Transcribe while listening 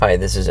Hi,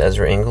 this is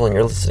Ezra Engel, and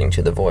you're listening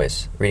to The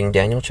Voice, reading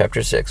Daniel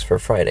chapter 6 for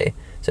Friday,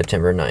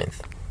 September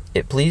 9th.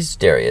 It pleased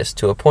Darius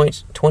to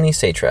appoint 20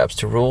 satraps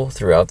to rule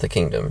throughout the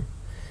kingdom,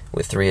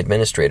 with 3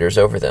 administrators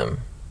over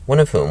them, one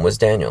of whom was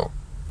Daniel.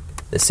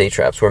 The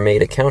satraps were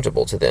made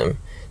accountable to them,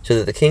 so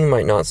that the king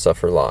might not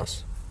suffer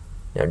loss.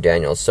 Now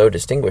Daniel so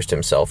distinguished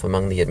himself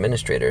among the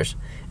administrators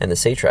and the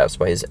satraps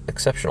by his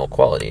exceptional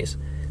qualities,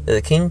 that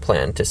the king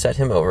planned to set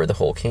him over the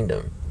whole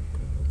kingdom.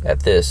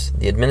 At this,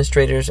 the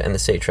administrators and the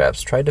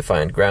satraps tried to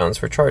find grounds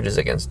for charges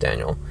against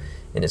Daniel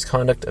in his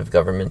conduct of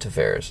government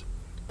affairs,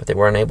 but they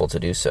were unable to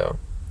do so.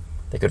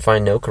 They could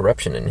find no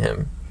corruption in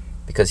him,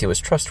 because he was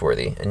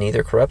trustworthy and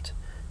neither corrupt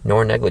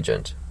nor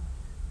negligent.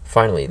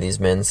 Finally, these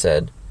men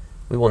said,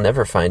 "We will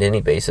never find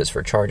any basis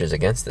for charges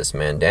against this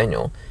man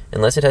Daniel,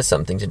 unless it has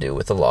something to do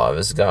with the law of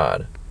his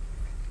God."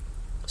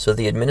 So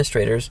the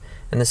administrators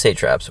and the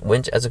satraps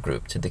went as a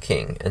group to the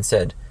king and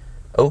said,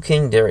 "O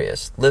King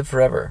Darius, live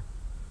forever.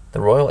 The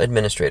royal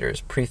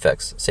administrators,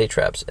 prefects,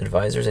 satraps,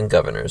 advisors, and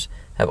governors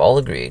have all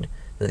agreed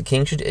that the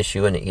king should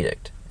issue an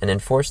edict and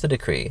enforce the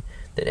decree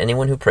that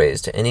anyone who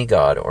prays to any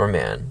god or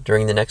man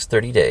during the next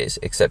 30 days,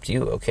 except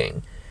you, O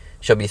king,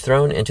 shall be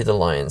thrown into the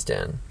lion's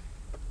den.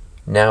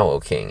 Now, O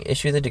king,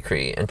 issue the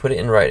decree and put it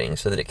in writing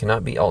so that it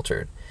cannot be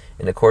altered,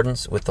 in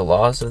accordance with the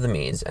laws of the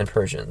Medes and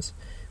Persians,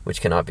 which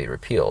cannot be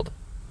repealed."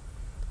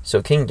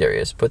 So King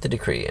Darius put the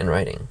decree in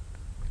writing.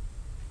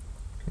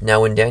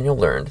 Now when Daniel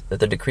learned that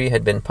the decree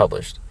had been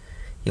published,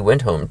 he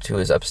went home to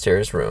his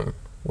upstairs room,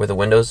 where the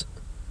windows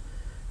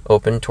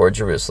opened toward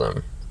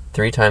Jerusalem.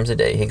 3 times a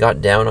day he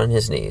got down on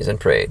his knees and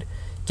prayed,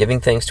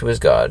 giving thanks to his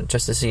God,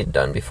 just as he had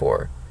done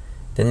before.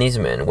 Then these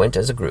men went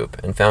as a group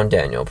and found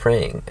Daniel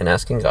praying and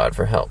asking God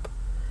for help.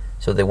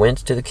 So they went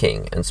to the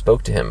king and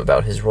spoke to him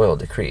about his royal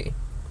decree.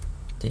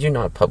 "Did you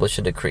not publish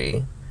a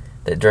decree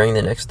that during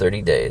the next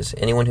 30 days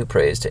anyone who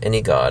prays to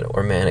any god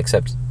or man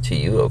except to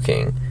you, O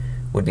king,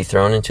 would be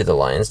thrown into the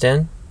lion's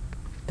den?"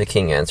 The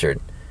king answered,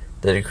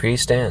 "The decree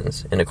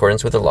stands, in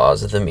accordance with the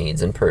laws of the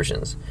Medes and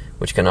Persians,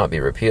 which cannot be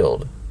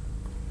repealed."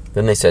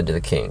 Then they said to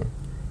the king,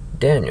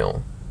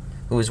 "Daniel,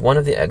 who is one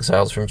of the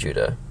exiles from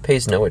Judah,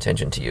 pays no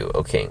attention to you,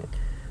 O king,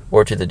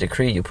 or to the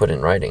decree you put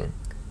in writing.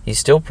 He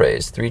still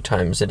prays 3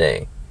 times a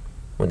day."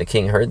 When the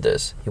king heard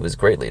this, he was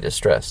greatly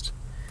distressed.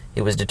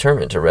 He was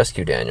determined to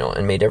rescue Daniel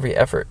and made every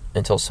effort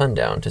until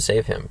sundown to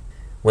save him.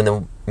 When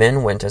the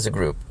men went as a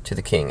group to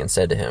the king and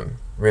said to him,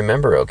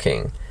 "Remember, O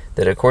king,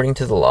 that according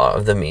to the law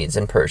of the Medes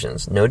and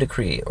Persians, no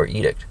decree or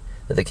edict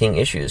that the king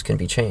issues can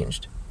be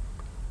changed."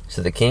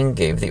 So the king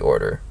gave the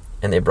order,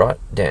 and they brought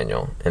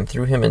Daniel and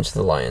threw him into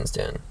the lion's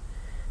den.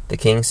 The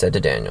king said to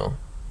Daniel,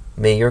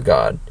 "May your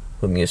God,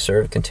 whom you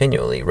serve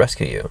continually,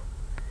 rescue you."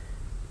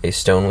 A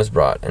stone was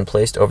brought and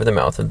placed over the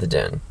mouth of the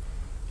den,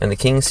 and the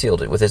king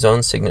sealed it with his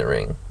own signet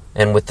ring,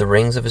 and with the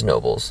rings of his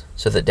nobles,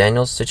 so that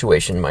Daniel's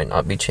situation might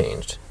not be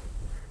changed.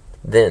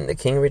 Then the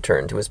king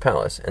returned to his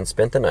palace and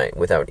spent the night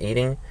without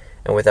eating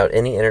and without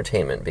any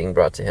entertainment being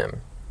brought to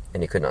him,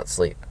 and he could not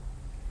sleep.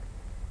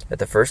 At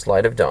the first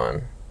light of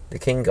dawn, the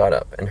king got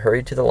up and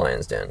hurried to the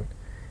lion's den.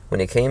 When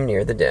he came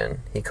near the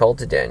den, he called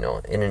to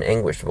Daniel in an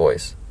anguished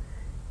voice,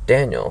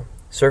 "Daniel,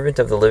 servant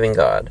of the living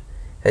God,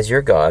 has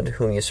your God,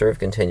 whom you serve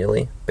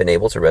continually, been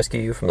able to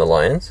rescue you from the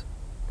lions?"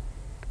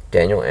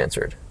 Daniel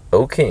answered,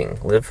 "O king,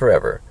 live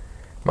forever.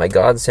 My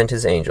God sent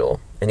his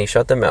angel, and he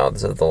shut the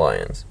mouths of the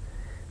lions.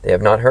 They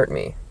have not hurt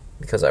me,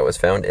 because I was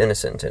found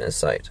innocent in his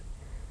sight.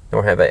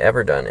 Nor have I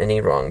ever done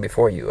any wrong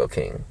before you, O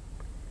king."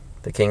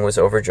 The king was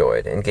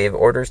overjoyed, and gave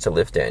orders to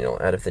lift Daniel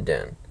out of the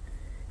den.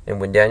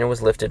 And when Daniel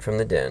was lifted from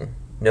the den,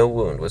 no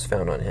wound was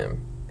found on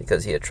him,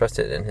 because he had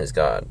trusted in his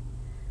God.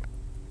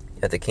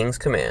 At the king's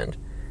command,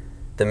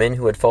 the men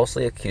who had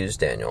falsely accused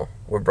Daniel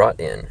were brought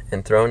in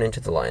and thrown into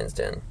the lion's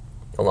den,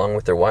 along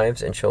with their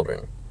wives and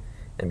children.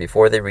 And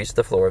before they reached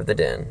the floor of the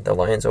den, the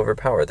lions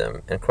overpowered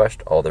them and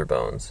crushed all their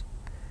bones.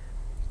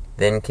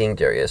 Then King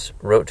Darius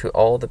wrote to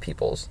all the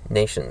peoples,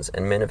 nations,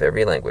 and men of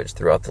every language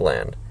throughout the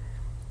land,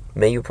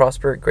 "May you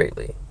prosper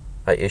greatly.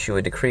 I issue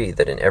a decree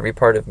that in every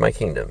part of my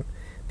kingdom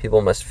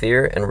people must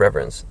fear and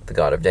reverence the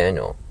God of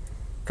Daniel,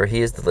 for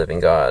he is the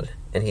living God,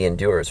 and he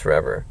endures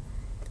forever.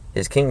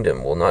 His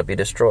kingdom will not be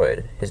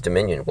destroyed, his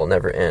dominion will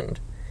never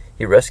end.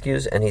 He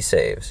rescues and he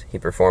saves, he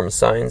performs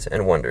signs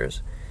and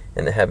wonders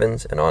in the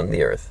heavens and on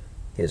the earth.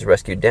 He has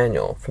rescued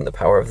Daniel from the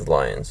power of the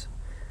lions."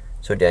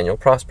 So Daniel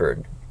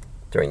prospered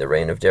during the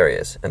reign of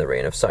Darius and the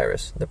reign of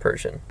Cyrus the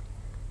Persian.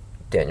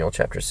 Daniel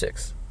chapter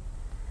 6.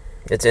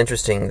 It's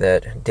interesting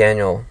that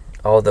Daniel,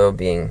 although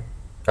being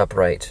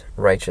upright,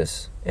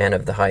 righteous, and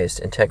of the highest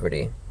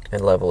integrity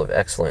and level of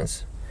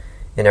excellence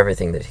in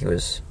everything that he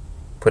was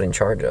put in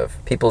charge of,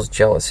 people's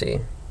jealousy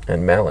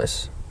and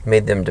malice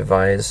made them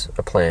devise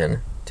a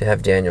plan to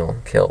have Daniel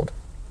killed.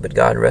 But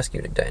God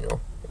rescued Daniel.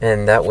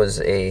 And that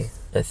was a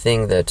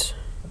thing that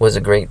was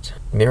a great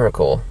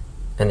miracle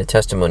and a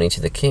testimony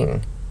to the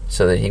king,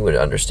 so that he would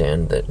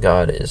understand that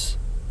God is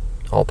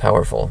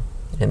all-powerful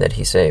and that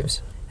he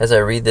saves. As I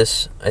read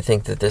this, I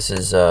think that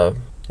this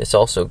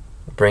also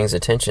brings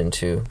attention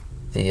to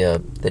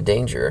the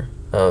danger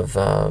of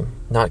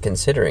not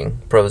considering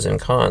pros and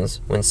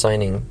cons when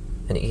signing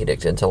an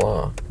edict into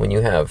law. When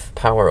you have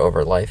power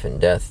over life and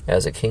death,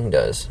 as a king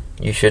does,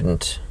 you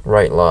shouldn't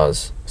write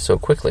laws so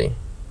quickly,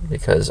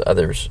 because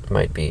others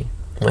might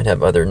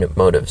have other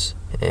motives,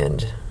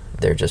 and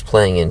they're just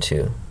playing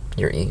into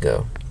your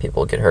ego.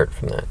 People get hurt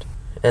from that.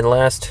 And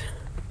last,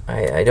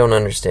 I don't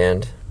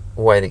understand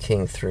why the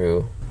king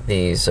threw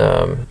these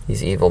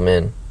evil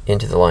men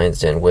into the lion's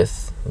den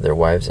with their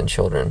wives and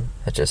children.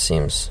 That just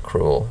seems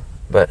cruel.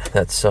 But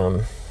that's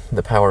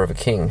the power of a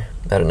king.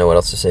 I don't know what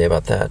else to say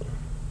about that.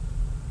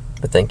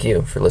 But thank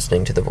you for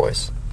listening to The Voice.